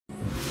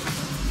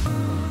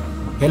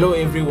Hello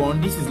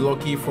everyone, this is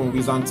Lucky from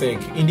Wizard Tech.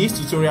 In this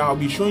tutorial, I'll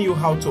be showing you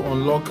how to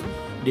unlock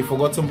the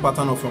forgotten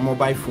pattern of your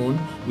mobile phone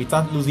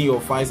without losing your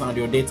files and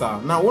your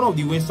data. Now, one of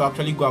the ways to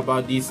actually go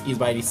about this is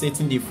by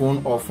resetting the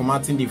phone or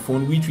formatting the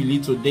phone, which will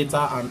lead to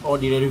data and all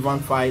the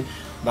relevant files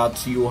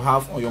that you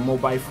have on your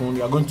mobile phone.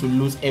 You are going to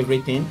lose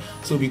everything.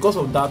 So because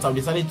of that, I've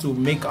decided to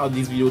make out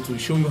this video to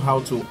show you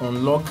how to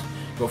unlock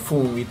your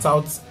phone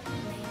without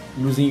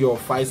losing your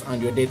files and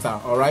your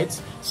data.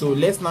 Alright, so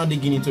let's now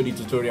dig into the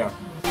tutorial.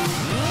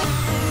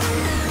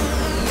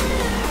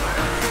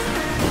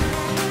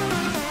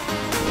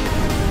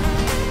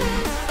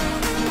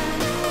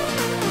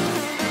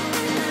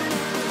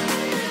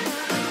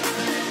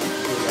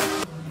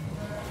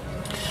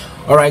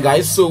 Alright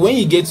guys, so when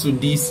you get to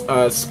this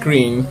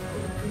screen,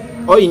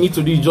 all you need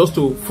to do is just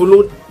to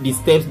follow the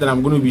steps that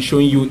I'm going to be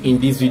showing you in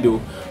this video.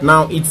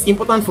 Now, it's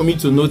important for me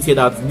to note here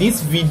that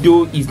this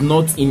video is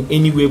not in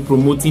any way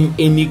promoting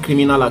any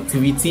criminal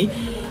activity.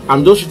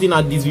 I'm just shooting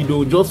at this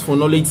video just for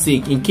knowledge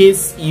sake, in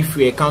case if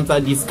you encounter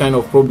this kind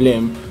of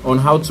problem on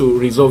how to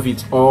resolve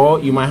it, or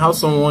you might have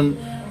someone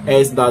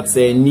else that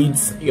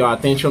needs your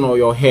attention or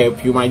your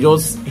help. You might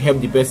just help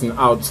the person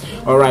out.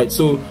 Alright,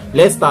 so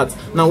let's start.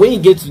 Now, when you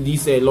get to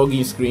this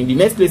login screen, the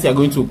next place you're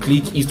going to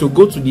click is to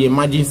go to the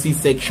emergency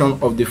section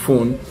of the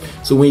phone.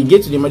 So when you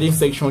get to the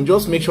emergency section,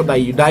 just make sure that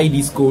you dial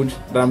this code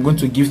that I'm going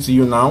to give to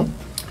you now.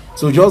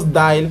 So just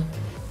dial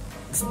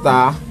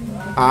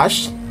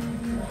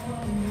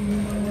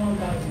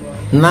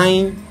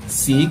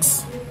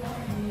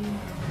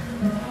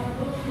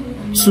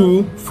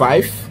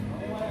 *9625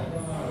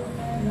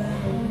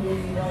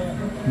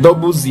 00 *#*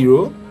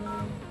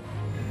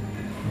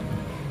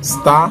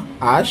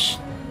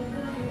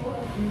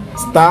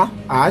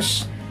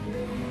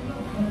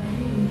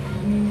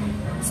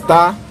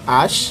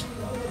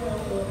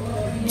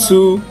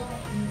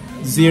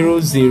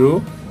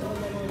 200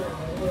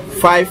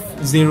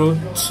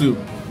 502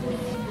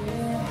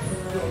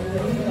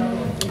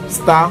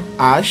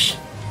 *#*.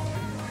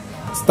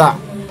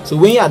 So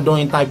when you are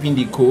done typing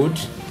the code,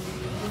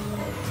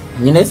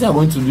 the next thing I'm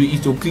going to do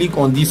is to click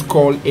on this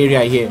call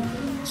area here.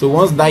 So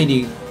once dial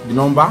the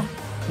number,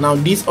 now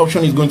this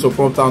option is going to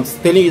prompt out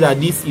telling you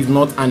that this is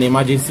not an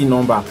emergency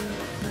number.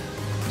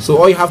 So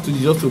all you have to do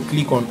is just to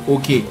click on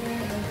OK.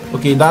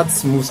 Okay,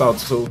 that moves out.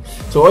 So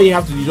all you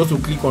have to do is just to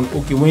click on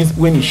OK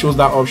when it shows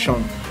that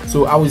option.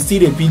 So I will still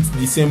repeat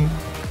the same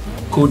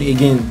code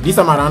again. This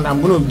time around,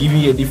 I'm going to give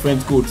you a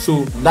different code.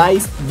 So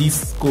dial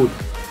this code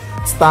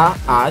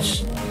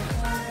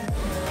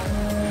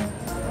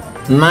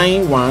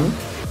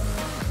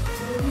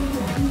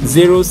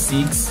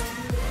 *#9106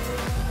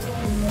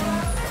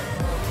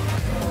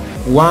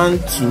 12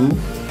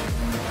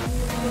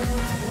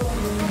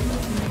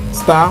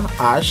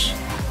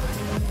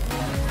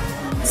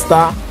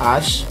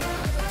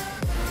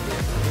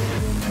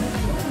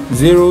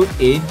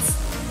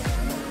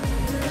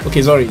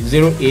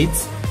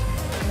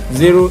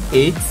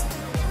 *#08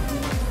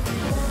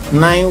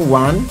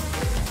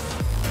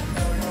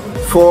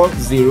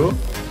 9140,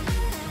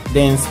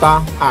 then *#.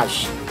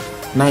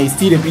 Now you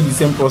still repeat the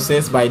same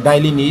process by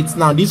dialing it.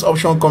 Now this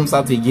option comes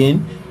out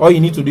again. All you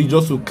need to do is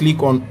just to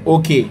click on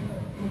OK.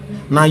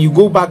 Now you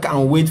go back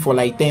and wait for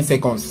like 10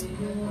 seconds.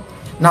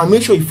 Now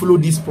make sure you follow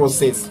this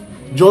process.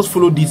 Just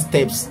follow these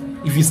steps.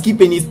 If you skip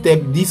any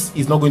step, this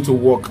is not going to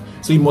work.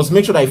 So you must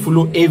make sure that you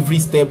follow every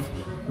step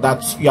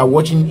that you are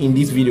watching in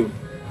this video.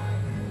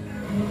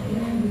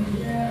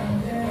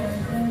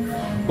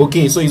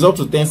 Okay, so it's up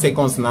to 10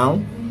 seconds now.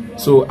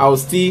 So I'll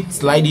still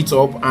slide it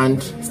up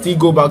and still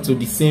go back to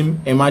the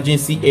same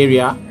emergency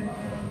area.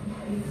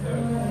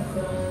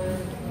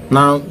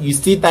 Now you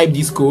still type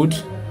this code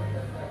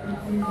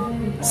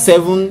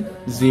 70.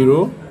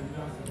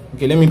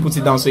 Okay, let me put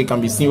it down so you can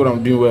be seeing what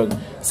I'm doing well.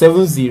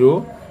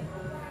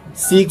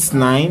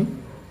 7069.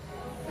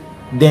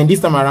 Then this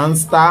time around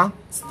 *##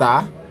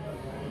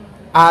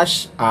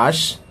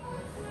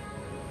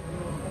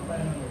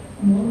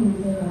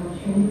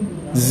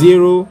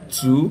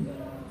 02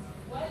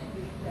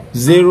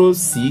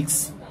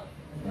 06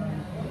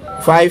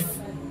 50,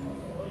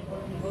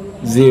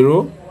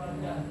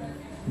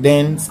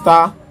 then *#,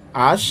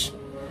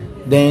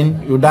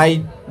 then you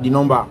dial the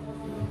number.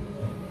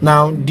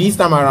 Now this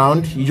time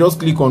around, you just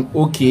click on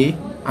OK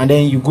and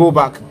then you go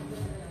back.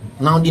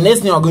 Now the next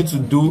thing you're going to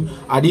do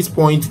at this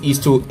point is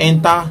to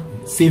enter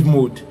save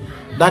mode.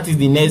 That is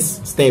the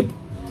next step.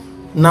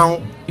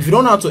 Now if you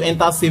don't know how to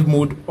enter save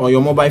mode on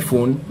your mobile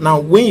phone, now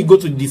when you go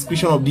to the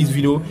description of this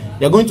video,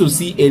 you're going to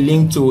see a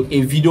link to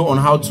a video on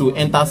how to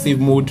enter save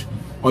mode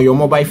on your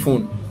mobile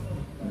phone.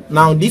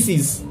 Now this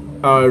is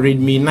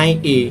Redmi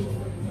 9A,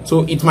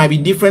 so it might be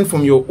different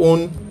from your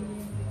own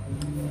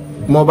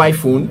mobile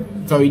phone.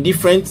 It might be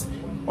different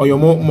on your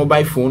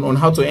mobile phone on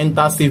how to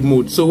enter save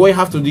mode. So what you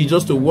have to do is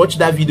just to watch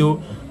that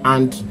video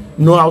and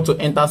know how to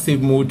enter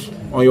save mode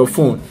on your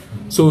phone.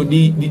 So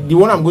the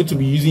one I'm going to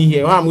be using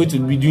here, how I'm going to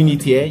be doing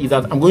it here is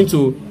that I'm going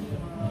to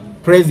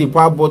press the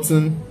power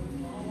button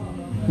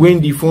when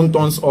the phone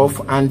turns off,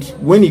 and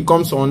when it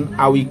comes on,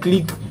 I will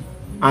click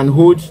and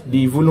hold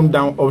the volume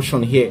down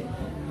option here.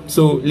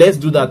 So let's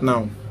do that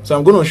now. So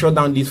I'm going to shut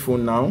down this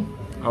phone now.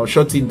 I'll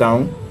shut it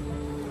down.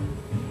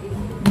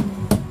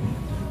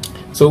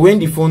 So when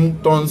the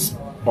phone turns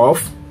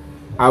off,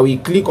 I will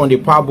click on the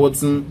power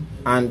button,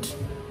 and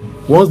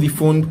once the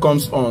phone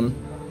comes on,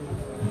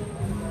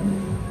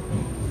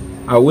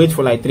 I'll wait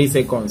for like 3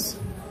 seconds.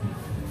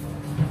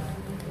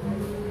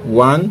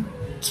 1,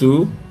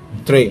 2,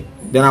 3.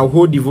 Then I'll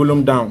hold the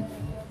volume down.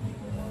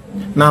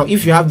 Now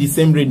if you have the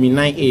same Redmi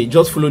 9A,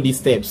 just follow these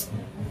steps.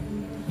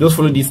 Just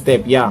follow this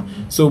step, yeah.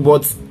 So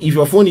but if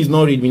your phone is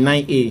not Redmi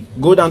 9A,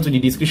 go down to the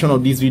description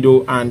of this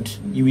video and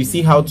you will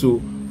see how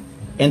to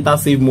enter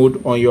save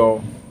mode on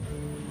your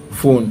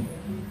phone.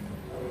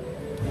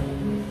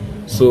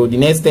 So the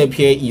next step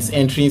here is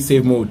entering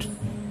save mode.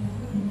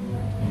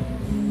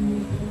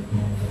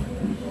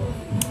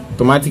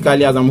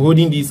 Automatically, as I'm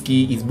holding this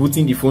key, it's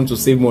booting the phone to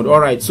save mode.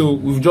 Alright, so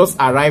we've just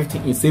arrived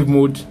in save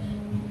mode.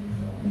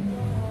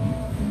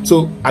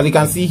 So as you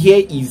can see,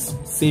 here is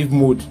save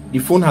mode. The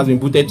phone has been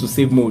booted to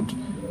save mode.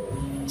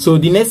 So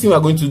the next thing we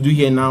are going to do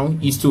here now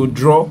is to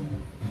draw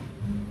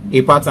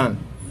a pattern.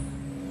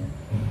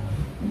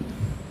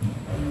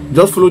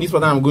 Just follow this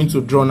pattern I'm going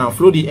to draw now.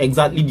 Follow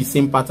exactly the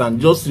same pattern.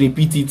 Just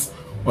repeat it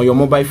on your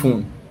mobile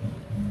phone.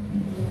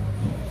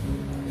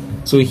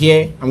 So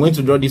here I'm going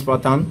to draw this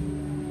pattern.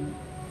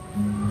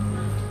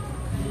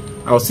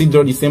 I'll still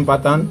draw the same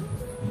pattern.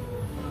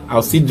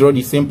 I'll still draw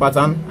the same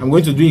pattern. I'm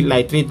going to do it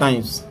like 3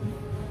 times.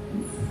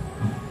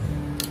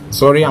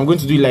 Sorry, I'm going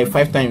to do it like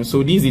 5 times.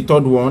 So this is the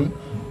third one.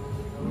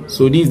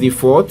 So this is the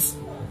fourth.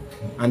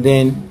 And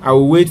then I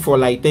will wait for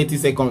like 30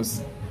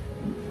 seconds.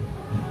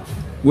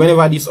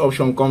 Whenever this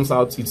option comes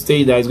out, it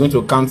says that it's going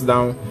to count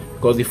down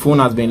because the phone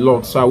has been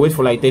locked. So I'll wait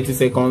for like 30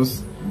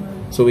 seconds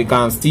so we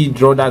can still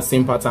draw that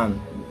same pattern.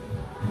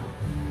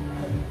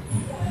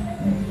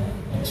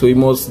 So we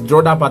must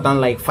draw that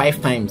pattern like 5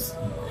 times.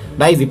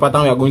 That is the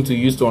pattern we are going to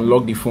use to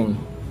unlock the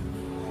phone.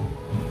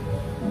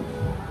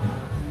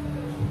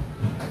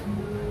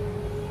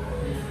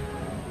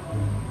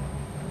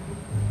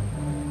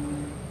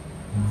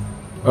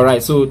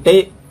 Alright, so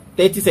 30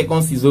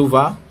 seconds is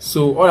over.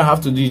 So all I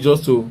have to do is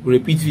just to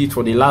repeat it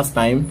for the last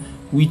time,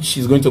 which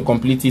is going to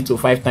complete it to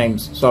 5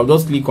 times. So I'll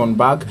just click on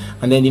back,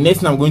 and then the next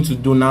thing I'm going to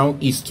do now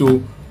is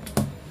to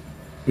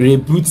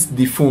reboot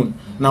the phone.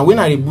 Now when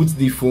I reboot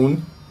the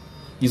phone,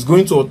 it's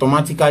going to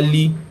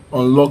automatically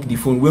unlock the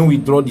phone when we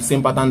draw the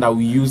same pattern that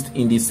we used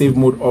in the save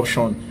mode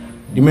option.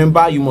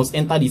 Remember, you must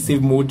enter the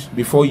save mode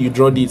before you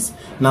draw this.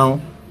 Now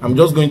I'm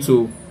just going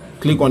to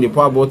click on the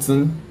power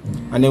button,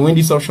 and then when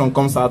this option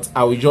comes out,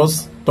 I will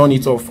just turn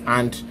it off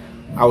and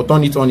I will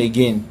turn it on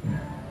again.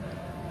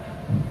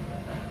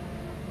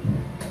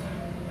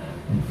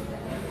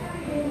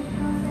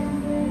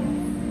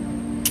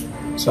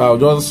 So I'll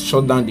just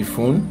shut down the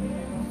phone.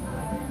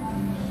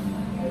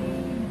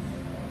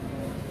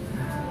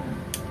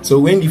 So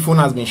when the phone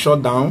has been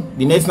shut down,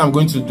 the next thing I'm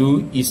going to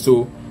do is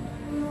to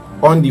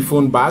on the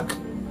phone back.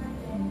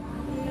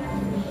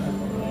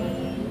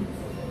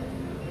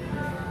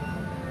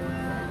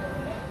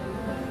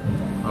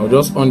 I'll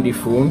just on the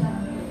phone,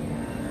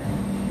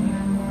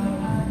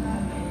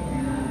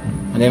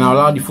 and then I'll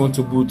allow the phone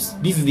to boot.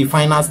 This is the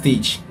final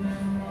stage.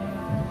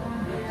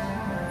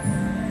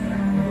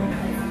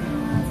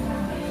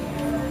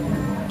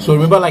 So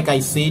remember, like I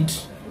said,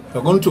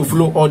 you're going to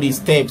follow all these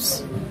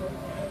steps.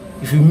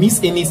 If you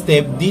miss any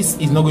step, this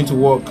is not going to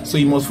work. So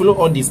you must follow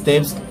all the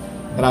steps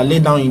that are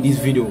laid down in this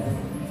video.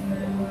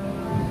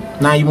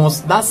 Now you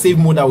must, that save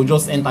mode that we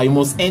just enter, you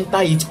must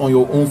enter it on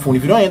your own phone.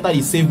 If you don't enter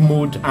the save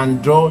mode and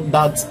draw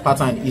that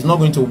pattern, it's not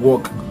going to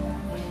work.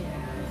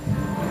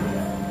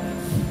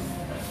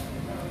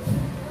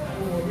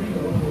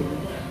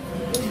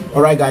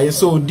 Alright guys,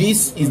 so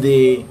this is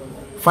the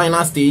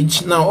final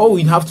stage. Now all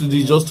we have to do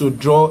is just to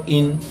draw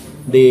in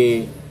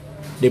the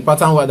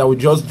pattern that we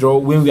just draw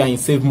when we are in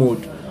save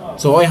mode.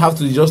 So all you have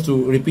to do is just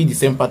to repeat the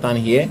same pattern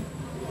here.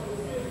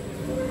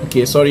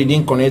 Okay, sorry, it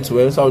didn't connect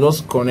well, so I'll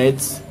just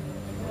connect,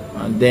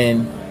 and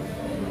then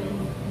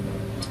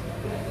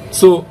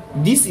so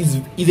this is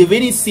a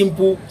very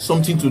simple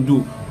something to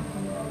do,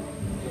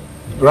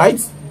 right?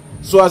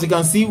 So as you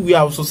can see, we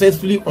have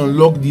successfully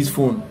unlocked this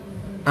phone,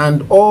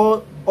 and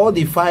all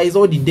the files,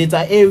 all the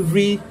data,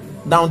 every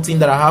down thing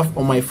that I have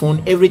on my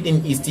phone,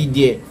 everything is still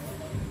there,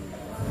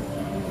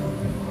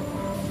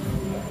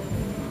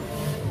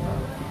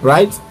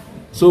 right?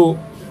 So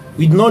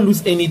we did not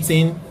lose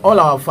anything. All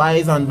our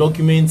files and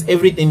documents,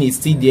 everything is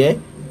still there.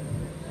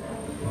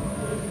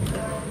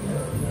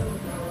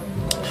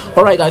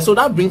 Alright guys, so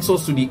that brings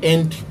us to the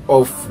end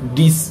of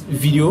this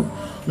video.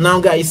 Now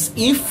guys,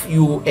 if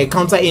you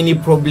encounter any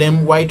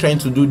problem while trying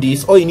to do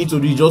this, all you need to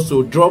do is just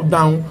to drop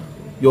down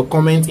your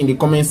comment in the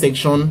comment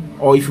section,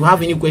 or if you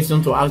have any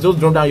question to ask, just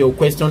drop down your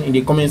question in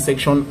the comment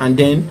section, and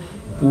then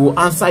we will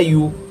answer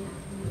you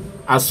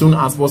as soon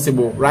as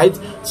possible, right?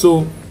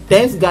 So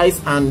thanks guys,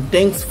 and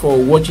thanks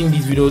for watching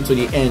this video to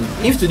the end.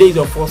 If today is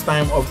your first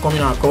time of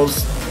coming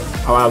across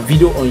our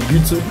video on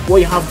YouTube,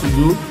 what you have to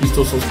do is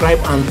to subscribe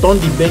and turn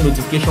the bell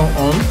notification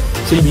on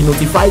so you'll be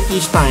notified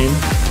each time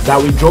that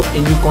we drop a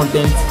new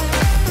content